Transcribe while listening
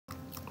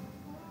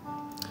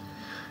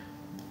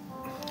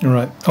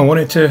Right, I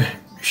wanted to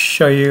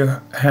show you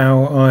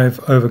how I've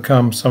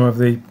overcome some of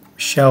the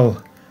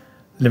shell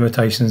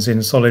limitations in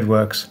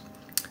Solidworks.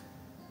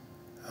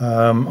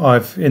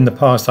 In the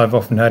past I've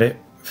often had it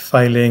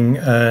failing,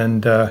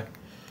 and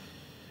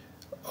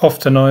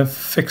often I've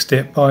fixed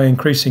it by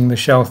increasing the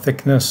shell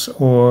thickness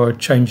or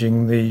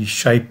changing the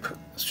shape,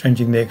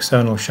 changing the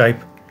external shape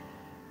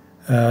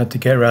to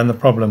get around the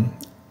problem.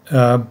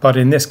 But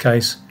in this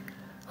case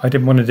I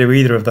didn't want to do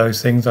either of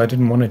those things. I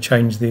didn't want to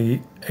change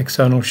the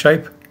external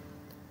shape,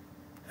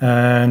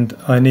 and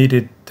I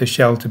needed the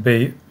shell to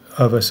be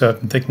of a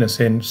certain thickness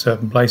in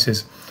certain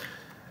places,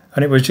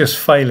 and it was just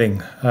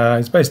failing.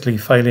 It's basically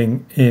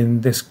failing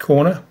in this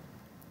corner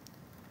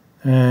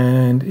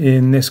and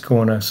in this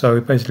corner.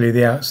 So basically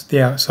the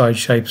outside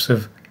shapes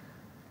of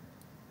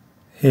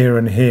here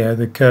and here,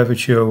 the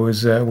curvature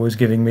was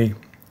giving me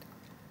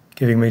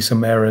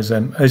some errors,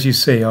 and as you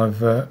see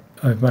I've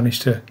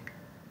managed to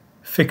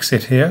fix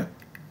it here.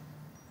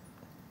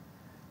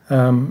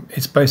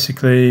 It's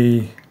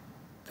basically,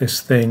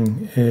 this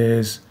thing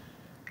is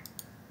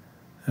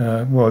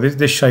well,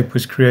 this shape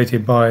was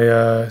created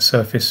by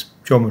surface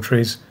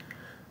geometries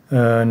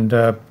and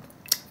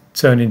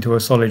turned into a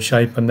solid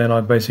shape, and then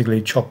I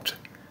basically chopped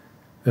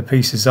the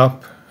pieces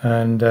up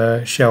and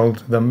shelled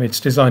them. It's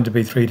designed to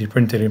be 3D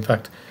printed. In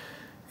fact,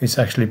 it's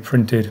actually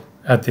printed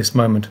at this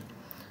moment.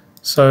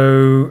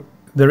 So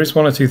there is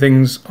one or two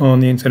things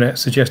on the internet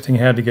suggesting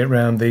how to get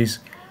around these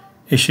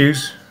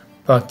issues,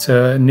 but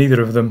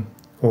neither of them,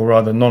 or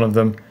rather none of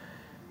them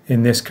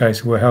in this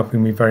case, were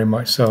helping me very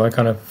much. So I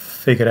kind of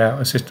figured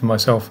out a system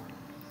myself.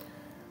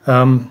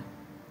 Here's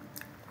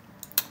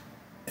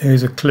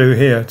a clue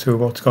here to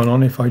what's gone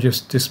on. If I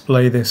just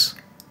display this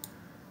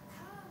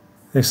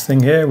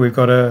thing here, we've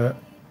got a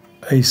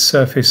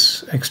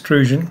surface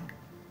extrusion.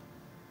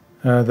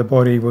 The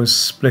body was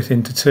split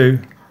into two,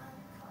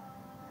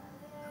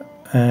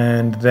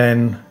 and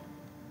then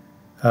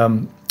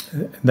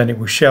it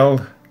was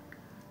shelled,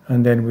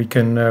 and then we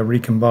can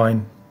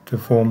recombine to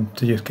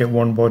just get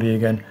one body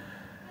again.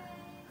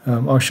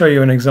 I'll show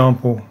you an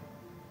example.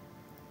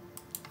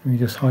 Let me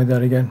just hide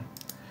that again.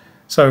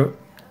 So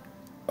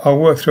I'll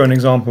work through an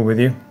example with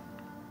you.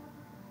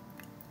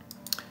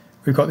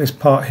 We've got this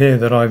part here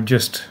that I've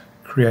just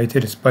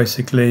created. It's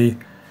basically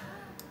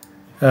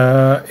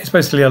a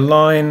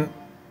line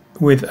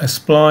with a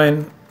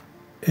spline.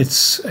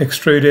 It's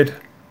extruded,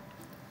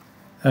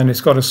 and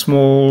it's got a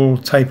small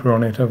taper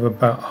on it of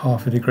about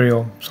 1/2 degree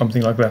or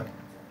something like that.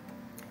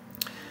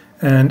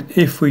 And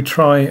if we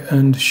try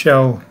and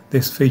shell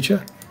this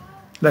feature,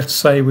 let's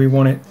say we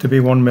want it to be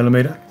 1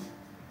 millimeter,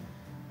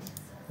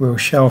 we'll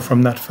shell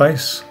from that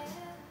face.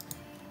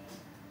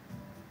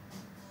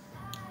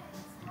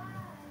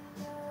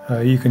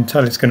 You can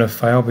tell it's going to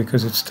fail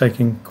because it's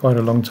taking quite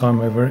a long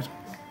time over it.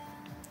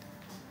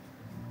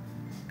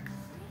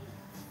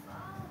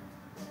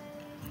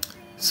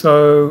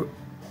 So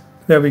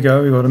there we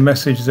go, we've got a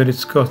message that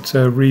it's got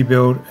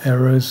rebuild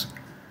errors.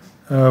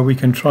 We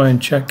can try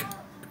and check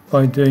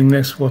by doing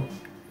this what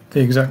the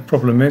exact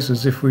problem is,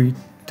 as if we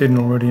didn't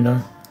already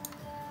know.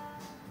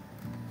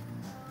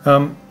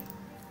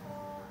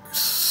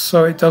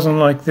 So it doesn't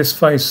like this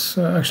face.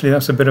 Actually,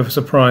 that's a bit of a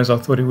surprise. I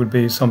thought it would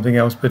be something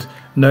else, but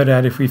no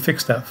doubt if we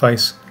fix that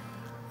face,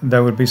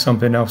 there would be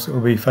something else that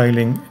will be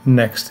failing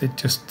next. It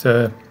just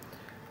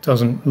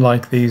doesn't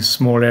like these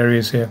small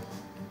areas here.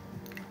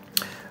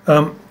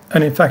 And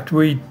in fact,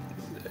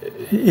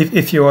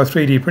 if you are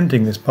 3D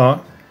printing this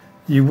part,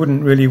 you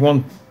wouldn't really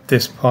want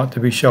this part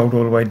to be shelled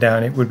all the way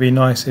down. It would be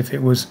nice if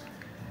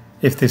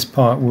this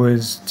part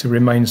was to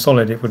remain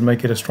solid. It would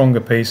make it a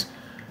stronger piece,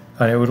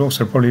 and it would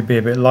also probably be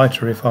a bit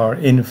lighter if our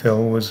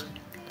infill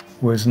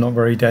was not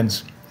very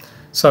dense.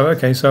 So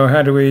okay, so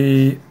how do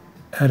we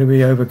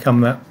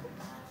overcome that?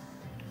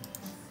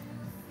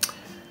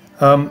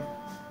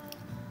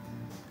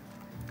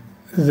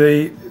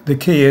 The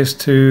key is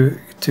to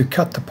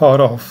cut the part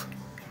off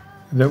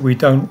that we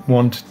don't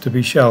want to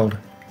be shelled.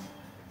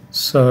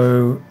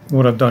 So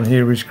what I've done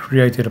here is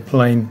created a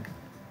plane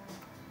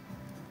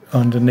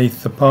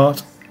underneath the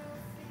part,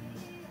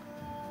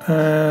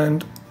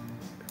 and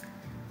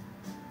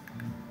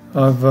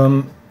I've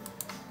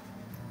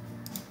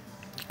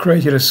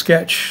created a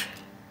sketch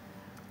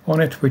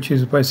on it, which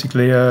is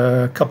basically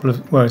a couple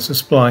of, well, it's a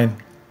spline,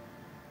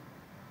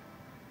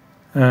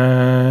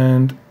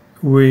 and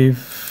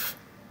we've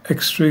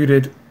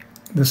extruded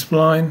the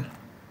spline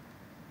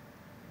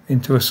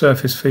into a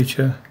surface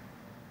feature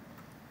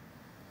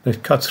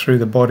that cuts through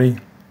the body,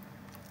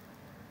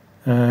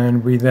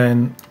 and we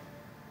then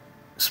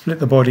split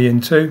the body in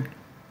two.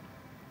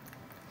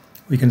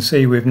 We can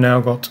see we've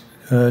now got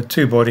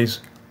two bodies,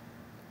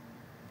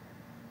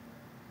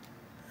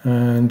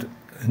 and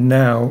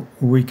now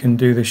we can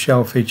do the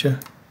shell feature,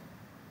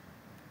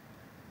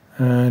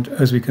 and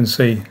as we can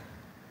see,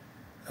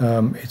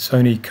 it's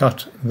only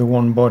cut the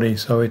one body,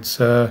 so it's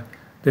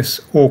this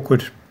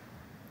awkward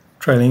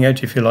trailing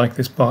edge, if you like,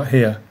 this part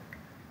here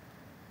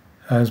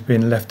has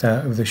been left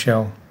out of the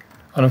shell.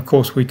 And of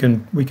course we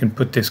can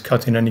put this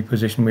cut in any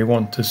position we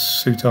want to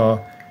suit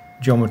our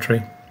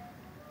geometry.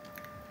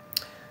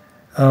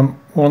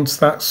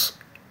 Once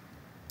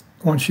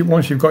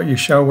you've got your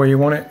shell where you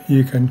want it,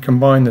 you can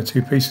combine the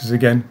two pieces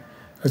again.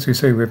 As we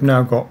see, we've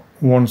now got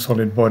one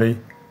solid body.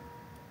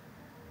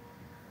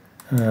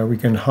 We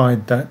can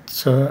hide that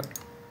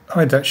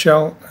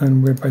shell,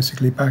 and we're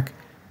basically back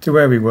to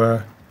where we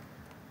were.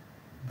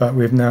 But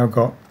we've now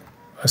got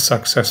a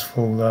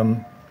successful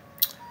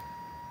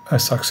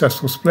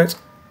split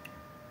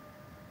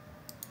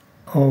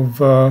of.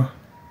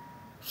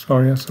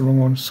 Sorry, that's the wrong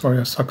one. Sorry,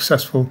 a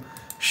successful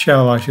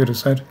shell, I should have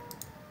said.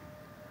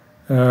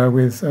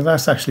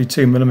 That's actually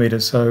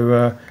 2mm.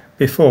 So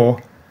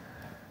before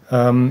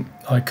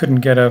I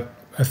couldn't get a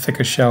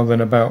thicker shell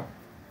than about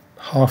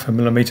 0.5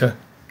 millimeter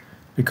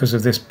because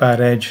of this bad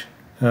edge.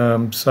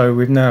 So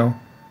we've now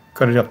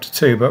got it up to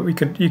 2. But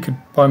you could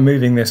by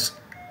moving this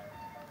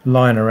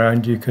line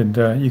around, you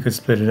could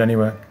split it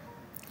anywhere.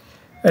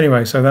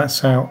 Anyway, so that's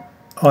how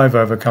I've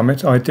overcome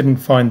it. I didn't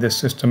find this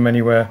system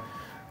anywhere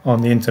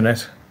on the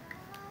internet.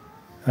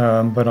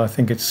 But I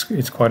think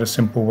it's quite a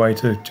simple way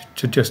to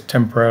just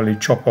temporarily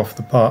chop off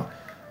the part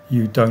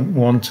you don't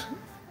want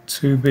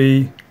to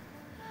be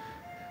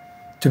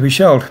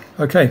shelled.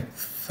 Okay,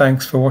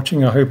 thanks for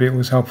watching. I hope it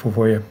was helpful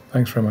for you.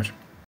 Thanks very much.